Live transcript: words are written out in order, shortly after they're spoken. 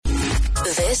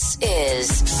This is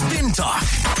Spin Talk.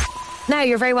 Now,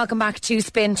 you're very welcome back to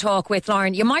Spin Talk with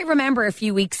Lauren. You might remember a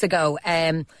few weeks ago,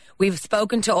 we've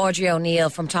spoken to Audrey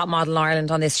O'Neill from Top Model Ireland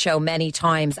on this show many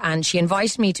times, and she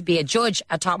invited me to be a judge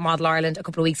at Top Model Ireland a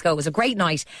couple of weeks ago. It was a great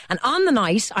night, and on the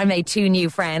night I made two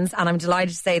new friends, and I'm delighted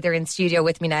to say they're in studio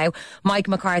with me now, Mike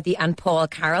McCarthy and Paul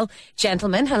Carroll.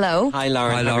 Gentlemen, hello. Hi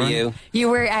Lauren, Hi, how Lauren. are you? You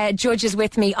were judges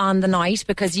with me on the night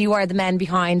because you are the men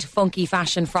behind Funky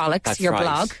Fashion Frolics, That's your right.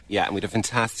 blog. Yeah, and we had a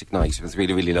fantastic night. It was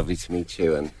really, really lovely to meet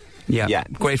you, and Yeah,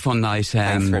 great fun night.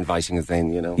 thanks for inviting us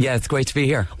in, you know. Yeah, it's great to be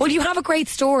here. Well, you have a great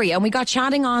story, and we got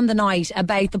chatting on the night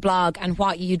about the blog and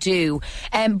what you do.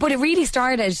 But it really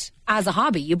started as a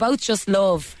hobby. You both just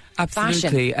love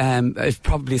Absolutely. fashion. It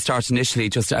probably started initially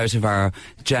just out of our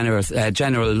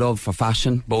general love for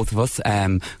fashion, both of us.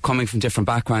 Coming from different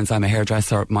backgrounds, I'm a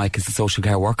hairdresser, Mike is a social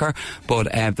care worker.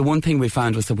 But the one thing we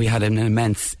found was that we had an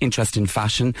immense interest in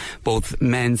fashion, both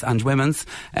men's and women's.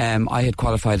 I had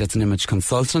qualified as an image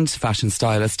consultant, fashion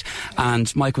stylist,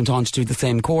 and Mike went on to do the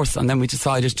same course. And then we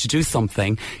decided to do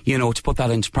something, to put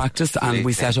that into practice, and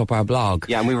we set up our blog.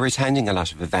 Yeah, and we were attending a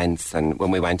lot of events, and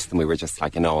when we went to them, we were just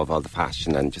like in awe of all the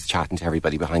fashion and just chatting to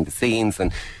everybody behind the scenes,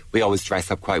 and we always dress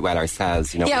up quite well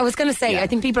ourselves, Yeah, I was going to say, I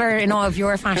think people are in awe of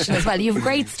your fashion as well. You have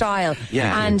great style.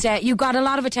 Yeah. And you got a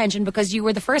lot of attention because you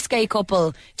were the first gay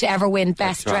couple to ever win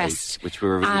Best That's right, Dressed which we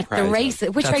were really at proud the of. races.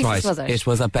 Which That's races right. was it? It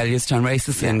was at Bellewstown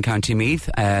Races in County Meath.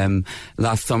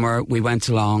 Last summer we went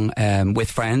along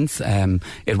with friends.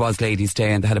 It was Ladies'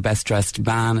 Day, and they had a Best Dressed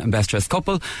man and Best Dressed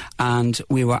couple, and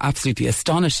we were absolutely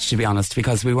astonished, to be honest,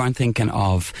 because we weren't thinking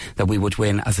of that we would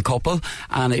win as a couple,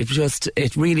 and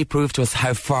it really proved to us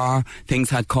how far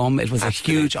things had come. It was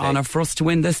Absolutely. a huge honour for us to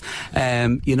win this.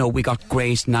 We got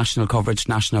great national coverage,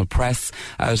 national press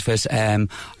out of it.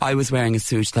 I was wearing a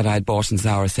suit that I had bought in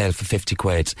Zara sale for 50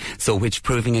 quid. So, which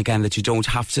proving again that you don't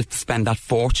have to spend that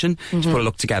fortune to put a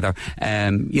look together.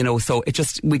 So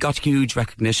we got huge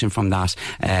recognition from that.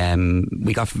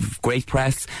 We got great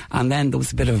press, and then there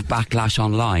was a bit of a backlash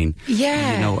online.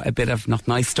 Yeah. A bit of not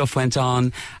nice stuff went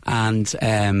on,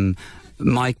 and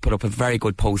Mike put up a very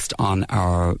good post on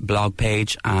our blog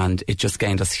page, and it just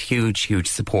gained us huge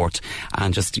support.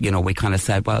 And just, we kind of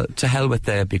said, well, to hell with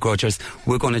the begrudgers,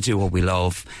 we're going to do what we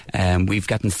love. We've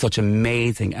gotten such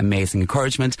amazing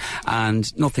encouragement,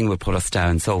 and nothing will put us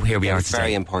down. So here we are It's today.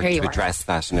 very important to address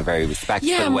that in a very respectful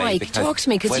Yeah, way. Mike, because talk to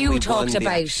me, 'cause when you we talked won the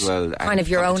about actual, kind of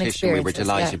your own competition, We were experiences,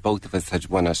 delighted. yeah. Both of us had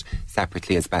won it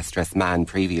separately as Best Dressed Man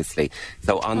previously.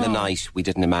 So on the night, we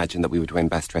didn't imagine that we would win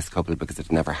Best Dressed Couple because it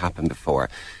had never happened before.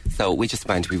 So we just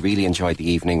went. We really enjoyed the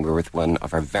evening. We were with one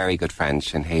of our very good friends,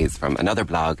 Sian Hayes, from another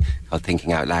blog called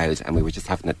Thinking Out Loud, and we were just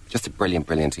having a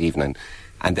brilliant evening.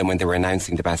 And then when they were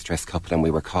announcing the Best Dressed Couple and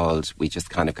we were called, we just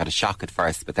kind of got a shock at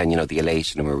first, but then, the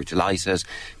elation, and we were delighted.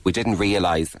 We didn't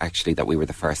realise, actually, that we were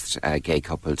the first gay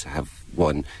couple to have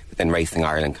won, but then Racing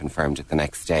Ireland confirmed it the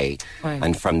next day. Right.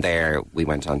 And from there, we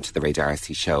went on to the Ray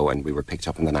D'Arcy show, and we were picked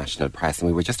up in the national press, and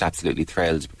we were just absolutely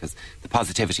thrilled because the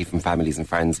positivity from families and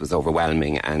friends was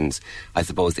overwhelming, and I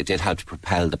suppose it did help to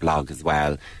propel the blog as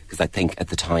well, because I think at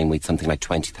the time we'd something like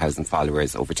 20,000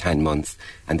 followers over 10 months,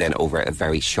 and then over a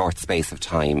very short space of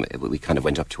time, we kind of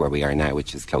went up to where we are now,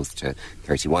 which is close to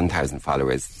 31,000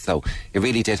 followers. So it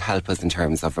really did help us in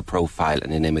terms of a profile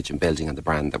and an image and building on the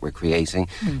brand that we're creating.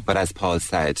 But as Paul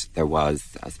said, there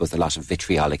was, I suppose, a lot of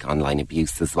vitriolic online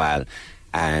abuse as well,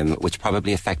 which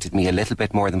probably affected me a little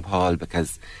bit more than Paul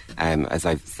because, as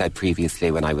I've said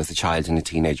previously, when I was a child and a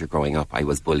teenager growing up, I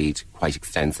was bullied quite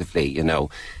extensively, and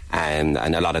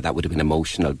a lot of that would have been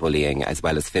emotional bullying as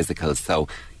well as physical. So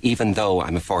even though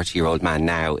I'm a 40-year-old man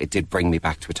now, it did bring me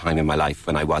back to a time in my life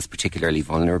when I was particularly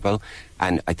vulnerable.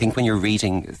 And I think when you're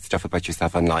reading stuff about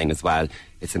yourself online as well,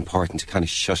 it's important to kind of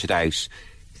shut it out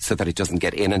so that it doesn't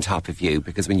get in on top of you,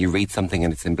 because when you read something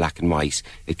and it's in black and white,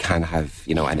 it can have,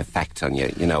 an effect on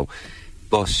you,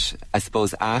 But I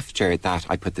suppose after that,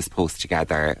 I put this post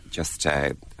together just,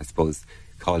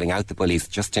 calling out the bullies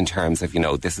just in terms of,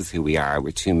 this is who we are.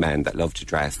 We're two men that love to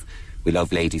dress. We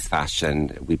love ladies'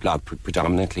 fashion. We blog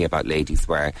predominantly about ladies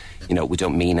wear. We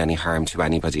don't mean any harm to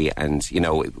anybody. And,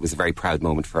 it was a very proud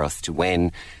moment for us to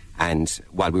win. And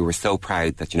while we were so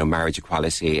proud that, marriage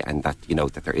equality and that,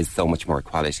 that there is so much more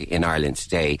equality in Ireland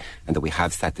today and that we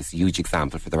have set this huge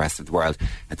example for the rest of the world,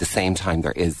 at the same time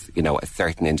there is, a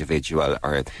certain individual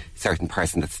or a certain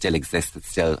person that still exists, that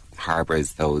still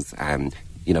harbours those,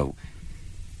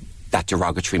 that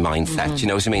derogatory mindset, you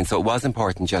know what I mean? So it was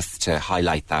important just to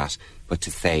highlight that, but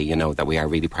to say, that we are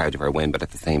really proud of our win, but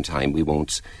at the same time we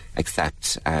won't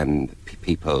accept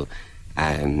people,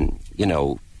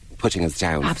 putting us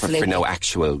down for no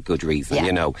actual good reason,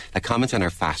 you know. Like, comment on our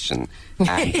fashion.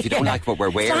 If you don't like what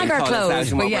we're wearing, call us out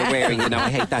and what we're wearing, you know,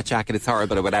 I hate that jacket, it's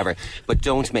horrible or whatever. But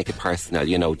don't make it personal,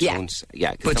 you know, don't,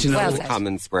 But you know, the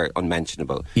comments were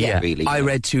unmentionable, really. I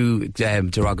read 2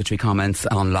 derogatory comments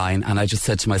online, and I just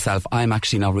said to myself, I'm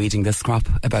actually not reading this crap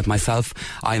about myself.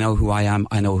 I know who I am,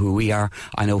 I know who we are,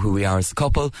 I know who we are as a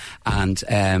couple, and,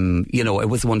 you know, it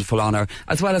was a wonderful honour.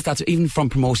 As well as that, even from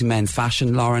promoting men's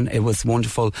fashion, Lauren, it was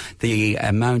wonderful, the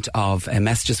amount of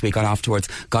messages we got afterwards.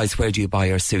 Guys, where do you buy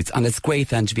your suits? And it's great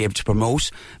then to be able to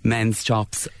promote men's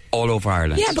shops all over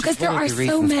Ireland. Yeah, because there are so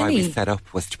many. One of the reasons why we set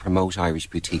up was to promote Irish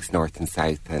boutiques north and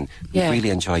south, and we really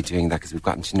enjoyed doing that because we've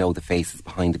gotten to know the faces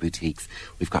behind the boutiques.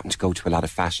 We've gotten to go to a lot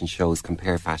of fashion shows,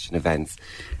 compare fashion events,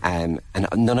 and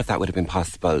none of that would have been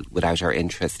possible without our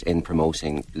interest in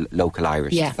promoting local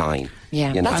Irish design.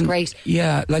 Yeah, you know? that's great.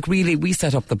 Yeah, like really, we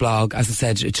set up the blog, as I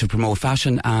said, to promote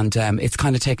fashion, and it's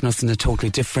kind of taken us in a totally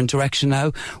different direction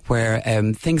now, where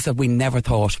things that we never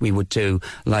thought we would do,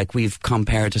 like we've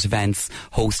compared at events,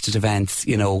 hosted events,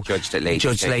 you know, judged at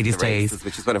Ladies' Days,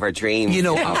 which is one of our dreams, you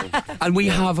know. And we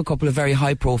have a couple of very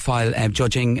high profile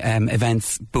judging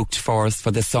events booked for us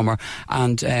for this summer,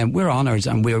 and we're honoured,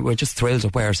 and we're just thrilled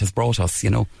at where it has brought us, you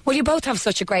know. Well, you both have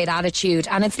such a great attitude,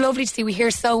 and it's lovely to see. We hear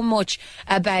so much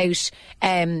about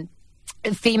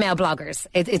female bloggers.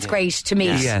 It's great to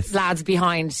meet lads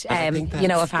behind, you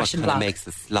know, a fashion blog. What makes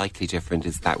us slightly different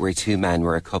is that we're 2 men,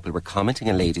 we're a couple, we're commenting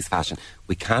on ladies' fashion.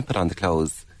 We can't put on the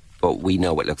clothes, but we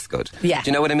know it looks good. Yeah.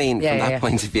 Do you know what I mean? From that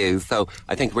point of view. So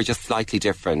I think we're just slightly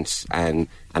different, and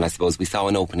I suppose we saw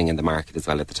an opening in the market as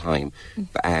well at the time.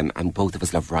 And both of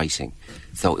us love writing.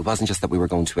 So it wasn't just that we were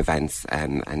going to events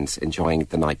and enjoying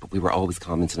the night, but we were always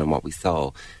commenting on what we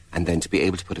saw. And then to be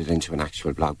able to put it into an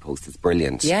actual blog post is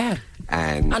brilliant. Yeah.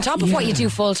 On top of what you do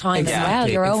full time as well,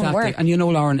 your own work. And you know,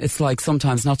 Lauren, it's like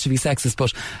sometimes, not to be sexist,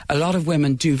 but a lot of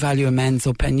women do value a man's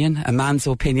opinion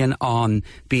on,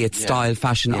 be it style,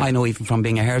 fashion. I know even from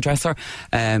being a hairdresser,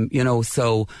 you know,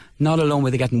 so not alone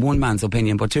with getting one man's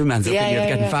opinion, but 2 men's opinion,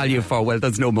 getting value for, well,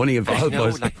 there's no money involved. You know,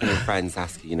 like when your friends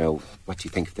ask you, you know, what do you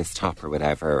think of this top or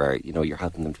whatever, or, you know, you're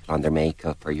helping them to put on their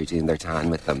makeup, or you're doing their tan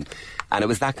with them. And it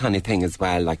was that kind of thing as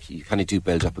well, like you kind of do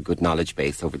build up a good knowledge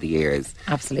base over the years.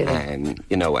 Absolutely.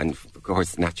 You know, and of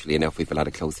course, naturally enough, we've a lot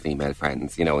of close female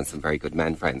friends, you know, and some very good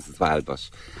men friends as well, but...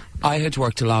 I had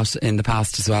worked a lot in the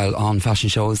past as well on fashion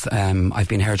shows. I've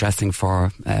been hairdressing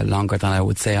for longer than I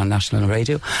would say on national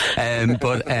radio.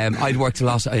 But I'd worked a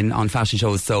lot on fashion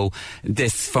shows, so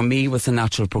this for me was a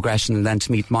natural progression. And then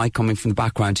to meet Mike, coming from the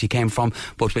background he came from,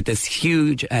 but with this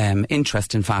huge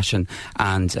interest in fashion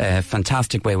and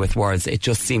fantastic way with words, it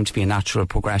just seemed to be a natural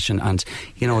progression. And,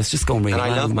 you know, it's just going really well.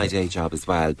 And I love my day job as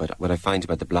well, but what I find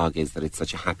about the blog is that it's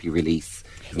such a happy release.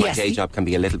 My day job can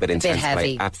be a little bit intense, but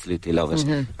I absolutely love it.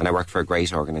 And I work for a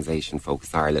great organisation,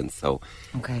 Focus Ireland, so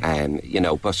you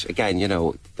know, but again, you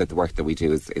know, that the work that we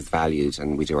do is valued,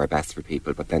 and we do our best for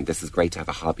people, but then this is great to have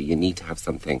a hobby. You need to have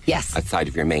something outside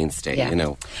of your mainstay, you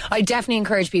know. I definitely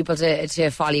encourage people to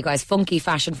follow you guys. Funky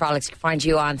Fashion Frolics. You can find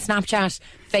you on Snapchat,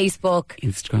 Facebook,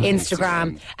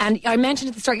 Instagram. And I mentioned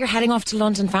at the start, you're heading off to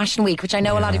London Fashion Week, which I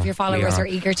know a lot of your followers are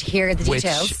eager to hear the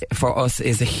details. Which for us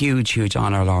is a huge, huge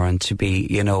honour, Lauren, to be,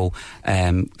 you know,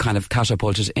 kind of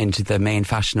catapulted into the main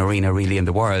fashion arena really in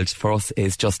the world. For us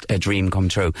is just a dream come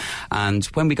true. And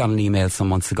when we got an email some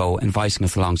months ago inviting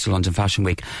us along to London Fashion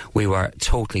Week, we were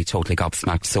totally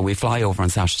gobsmacked. So we fly over on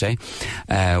Saturday.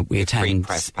 We attend free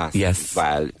press pass as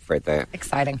well for the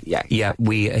exciting. Yeah,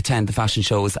 we attend the fashion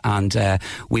shows, and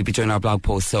we'll be doing our blog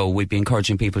posts, so we'd be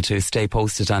encouraging people to stay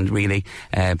posted and really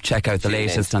check out the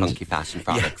latest and Funky Fashion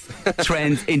Frolics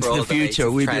trends into the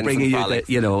future. We'll be bringing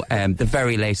you the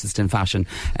very latest in fashion.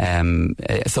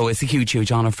 So it's a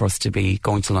huge honour for us to be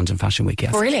going to London Fashion Week.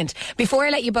 Yes, brilliant. Before I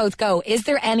let you both go, is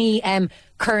there any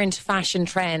current fashion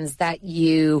trends that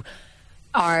you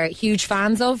are huge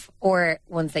fans of, or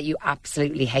ones that you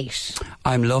absolutely hate?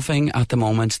 I'm loving at the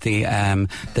moment the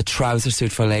trouser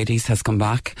suit for ladies has come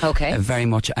back. Okay. Very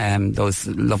much those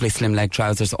lovely slim leg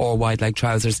trousers or wide leg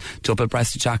trousers, double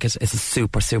breasted jacket is a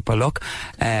super look.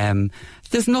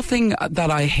 There's nothing that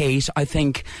I hate. I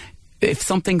think if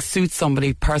something suits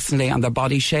somebody personally and their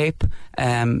body shape,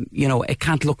 you know, it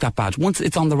can't look that bad. Once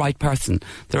it's on the right person,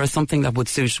 there is something that would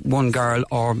suit one girl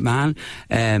or man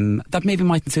that maybe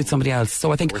mightn't suit somebody else.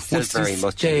 So I think we're still very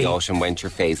much in the autumn-winter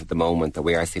phase at the moment, that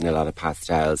we are seeing a lot of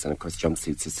pastels, and of course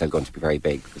jumpsuits are still going to be very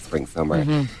big for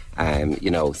spring-summer. You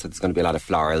know, so there's going to be a lot of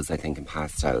florals, I think, and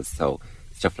pastels. So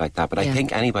stuff like that. But I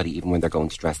think anybody, even when they're going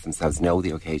to dress themselves, know the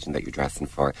occasion that you're dressing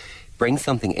for. Bring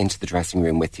something into the dressing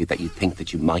room with you that you think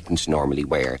that you mightn't normally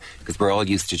wear, because we're all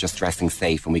used to just dressing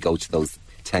safe and we go to those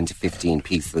 10 to 15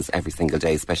 pieces every single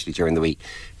day, especially during the week.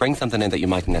 Bring something in that you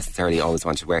mightn't necessarily always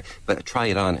want to wear, but try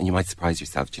it on and you might surprise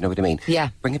yourself. Do you know what I mean? Yeah.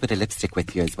 Bring a bit of lipstick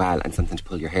with you as well, and something to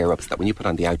pull your hair up, so that when you put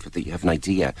on the outfit that you have an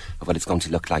idea of what it's going to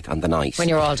look like on the night. When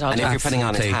you're all done. And if you're putting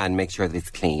on a tan, make sure that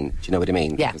it's clean. Do you know what I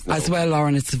mean? Yeah. No... As well,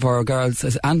 Lauren, it's for girls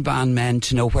and men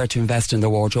to know where to invest in their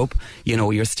wardrobe. You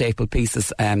know, your staple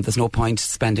pieces. There's no point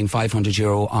spending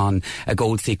 €500 on a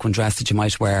gold sequin dress that you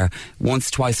might wear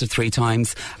once, twice or three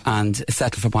times and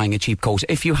settle for buying a cheap coat.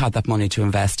 If you had that money to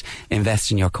invest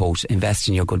in your coat, invest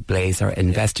in your good blazer,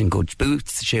 invest in good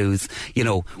boots, shoes. You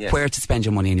know, where to spend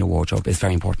your money in your wardrobe is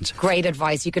very important. Great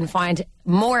advice. You can find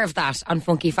more of that on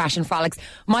Funky Fashion Frolics.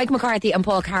 Mike McCarthy and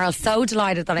Paul Carroll, so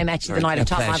delighted that I met you the night of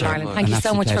Top Model Ireland. Thank you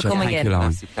so much for coming in.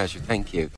 Absolute pleasure. Thank you.